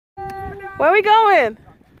Where we going?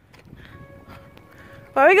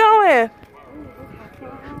 Where we going?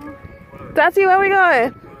 Tati, where we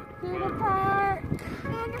going? To the park.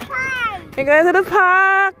 To the park. We're going to the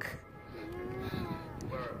park.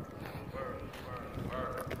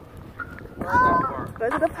 Go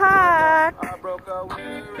to the park.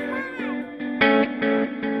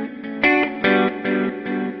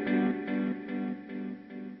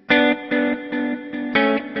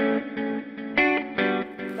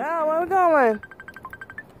 Now, where we going?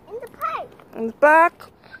 In the park. In the park.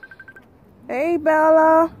 Hey,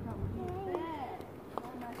 Bella.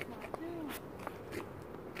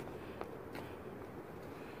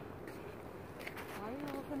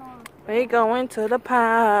 We going to the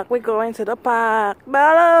park. We going to the park.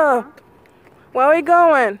 Bella, where we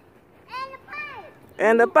going? In the park.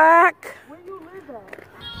 In the park. Where you live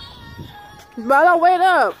at? Bella, wait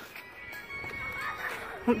up.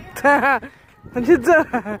 What you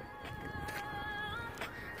doing?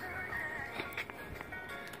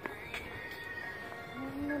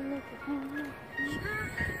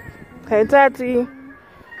 Hey, Tati.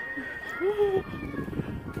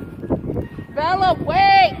 Bella,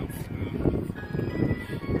 wait.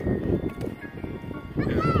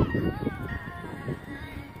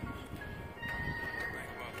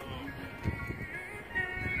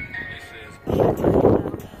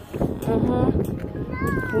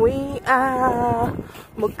 We are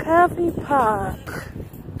McCarthy Park.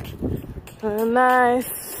 A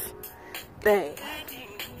nice day.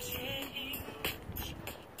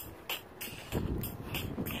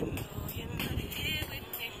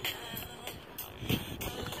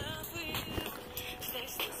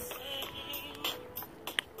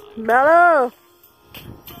 Bella.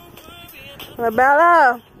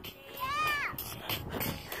 Bella.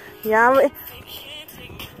 Yeah.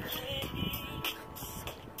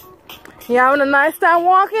 You having a nice time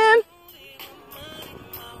walking?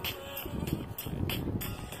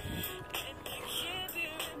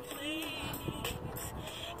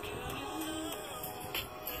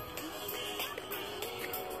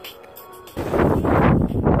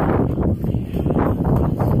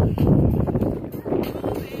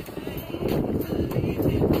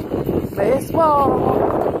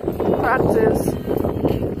 Baseball practice.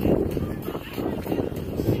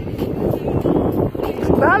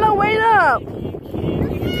 Bella, wait up!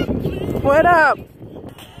 Wait up!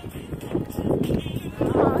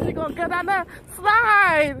 Oh, she gonna get on the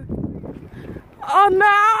slide! Oh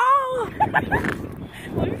no!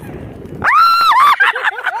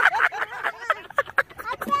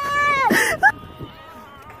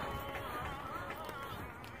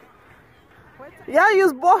 Y'all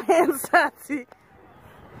use both hands, Tati.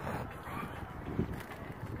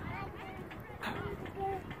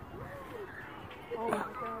 Oh my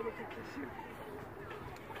God, look at this shit.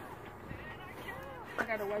 I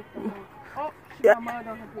gotta wipe them out. Oh, she got mud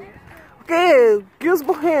on her dress. Okay, use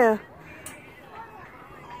both hands.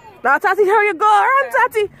 Now, Tati, hurry you go. Run,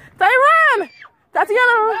 Tati. Tati, run. Tati,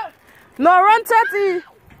 run. No, run, Tati.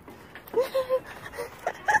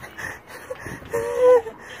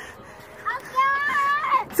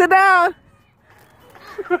 Sit down.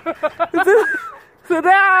 Sit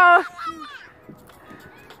down.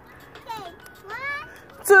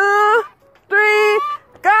 2, 3,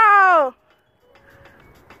 go.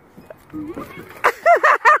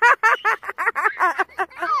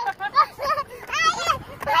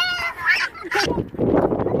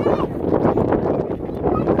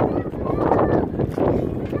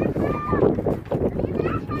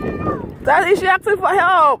 Daddy, she asking for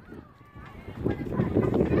help.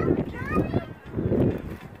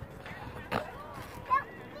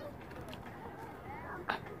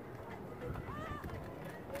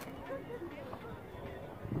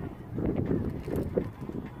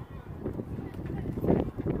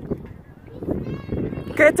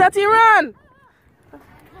 Okay, Tati, run!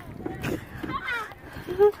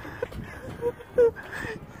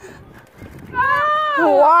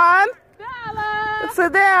 One.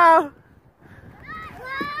 Sit down.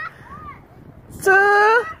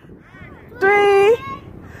 2, 3,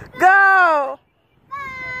 go!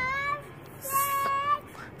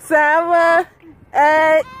 7,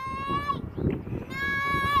 8.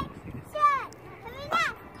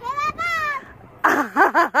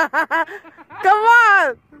 Come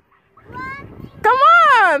on! Come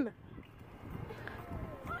on!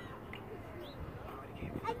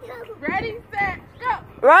 Ready, set, go!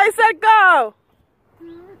 Right, set, go!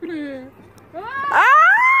 Ah!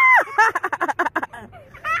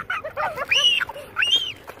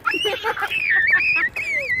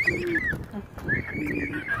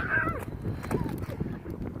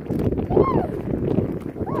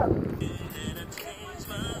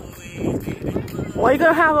 Where you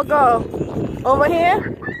gonna have her go? Over here?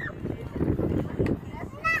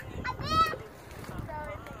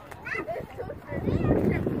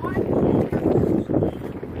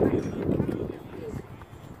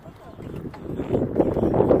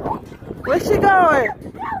 Where's she going?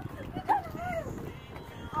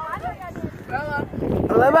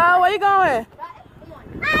 Bella, where you going?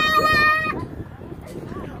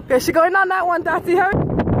 Okay, she going on that one, Dottie. Hurry.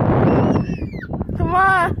 Come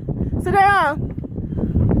on. Sit down.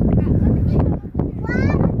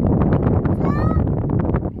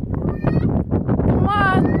 Come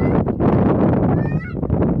on.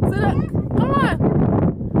 Sit down. Come on.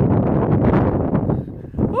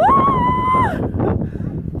 Woo!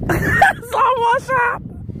 Slow motion.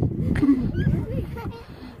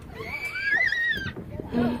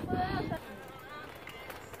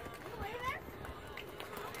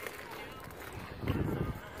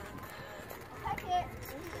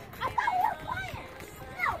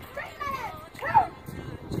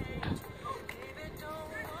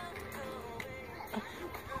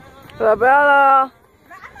 La Bella.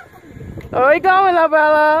 Where are you going, La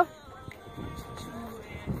Bella?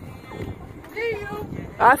 See you.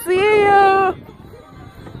 I see you.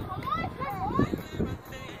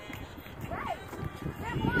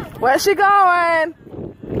 Where's she going?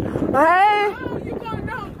 Hey. Oh, you gonna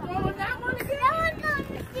go on that one again? That one goes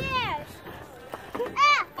upstairs.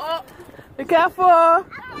 Oh, Be careful.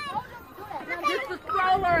 get the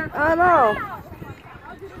stroller. I know.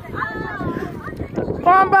 Come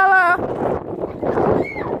on, Bella.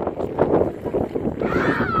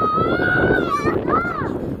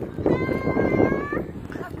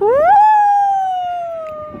 Woo!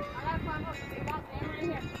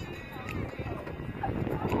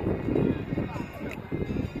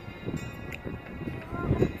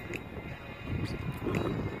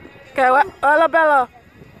 Okay, what? Hola, Bella.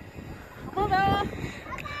 Come on, Bella.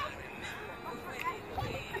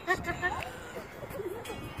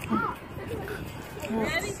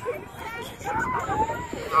 Ready?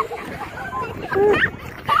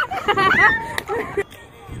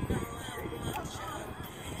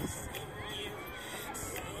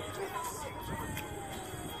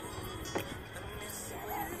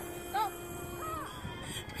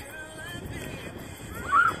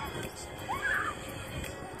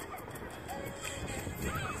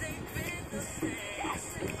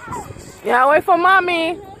 Yeah, wait for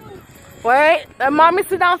mommy. Wait, let mommy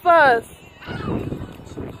sit down first.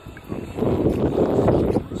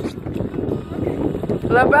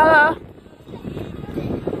 La Bella.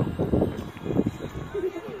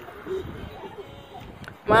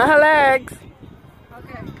 Mind her legs.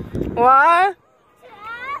 Okay. 1,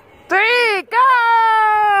 3, go!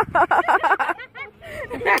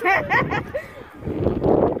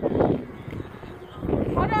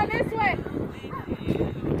 Hold on this way.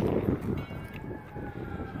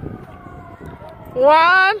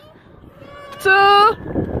 1, 2,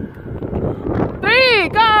 3,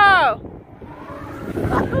 go!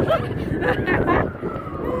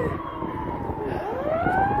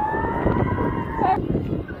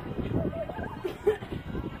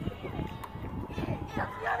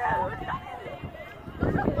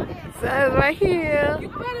 Says right here. You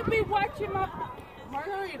better be watching my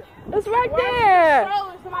margarita. It's right there.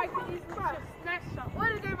 Stroller, somebody can eat some snatch something.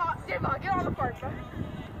 What is J-Ball? J-Ball, get on the park, bro.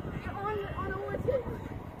 Get on the one too.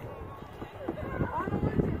 On the one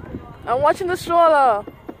too. I'm watching the stroller.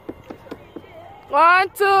 1,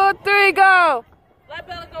 2, 3, go. Let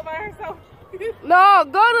Bella go by herself. No,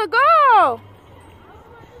 go.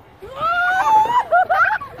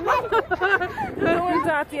 Doing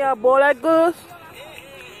Tati a bowl like goose.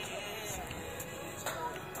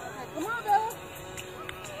 Come on, Bella.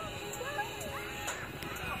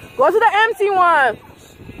 Go to the empty one.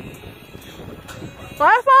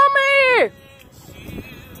 Wait for me.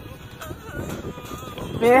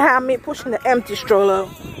 They have me pushing the empty stroller.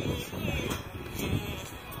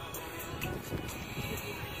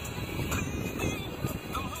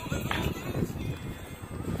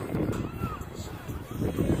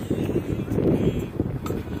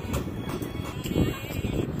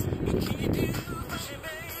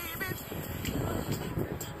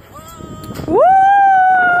 Woo!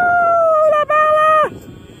 La Bella!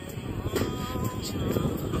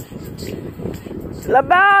 La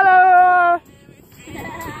Bella!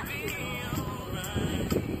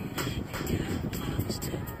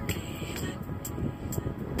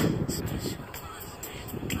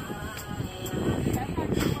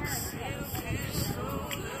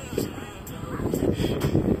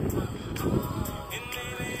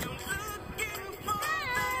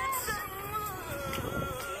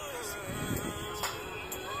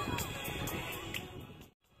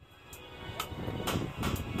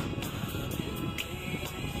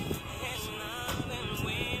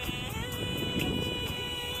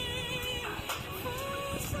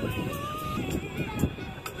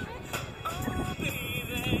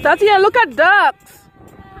 Tati, and look at ducks.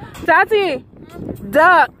 Tati,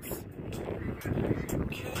 ducks.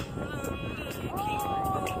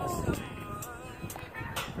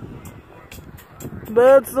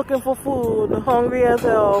 Birds looking for food, hungry as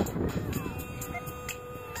hell.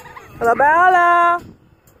 La Bella!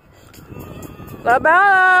 La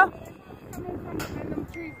Bella!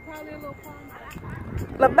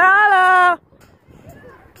 La Bella!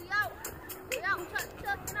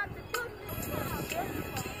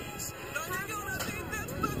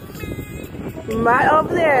 Right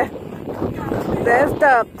over there. There's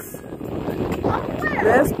ducks.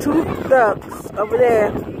 There's 2 ducks over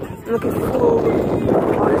there looking for food.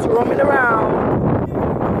 Oh, it's roaming around.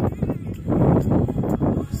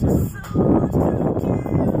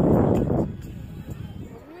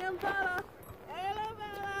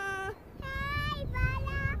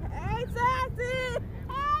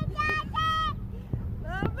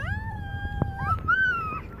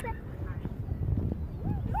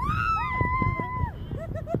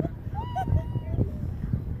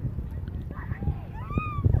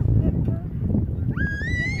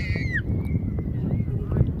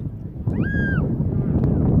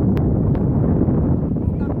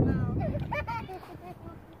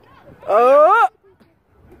 Oh!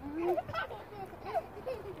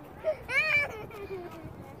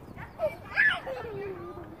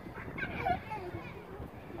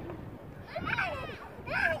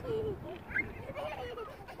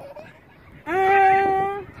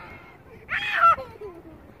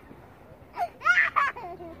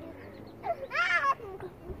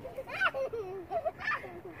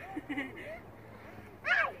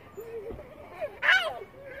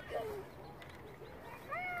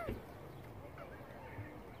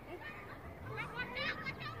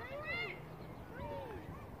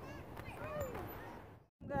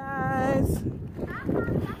 Guys,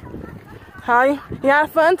 how you had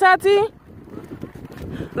fun, Tati?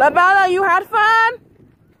 La Bella, you had fun?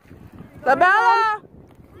 La Bella?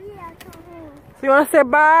 So you want to say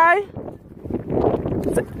bye?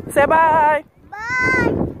 Say bye.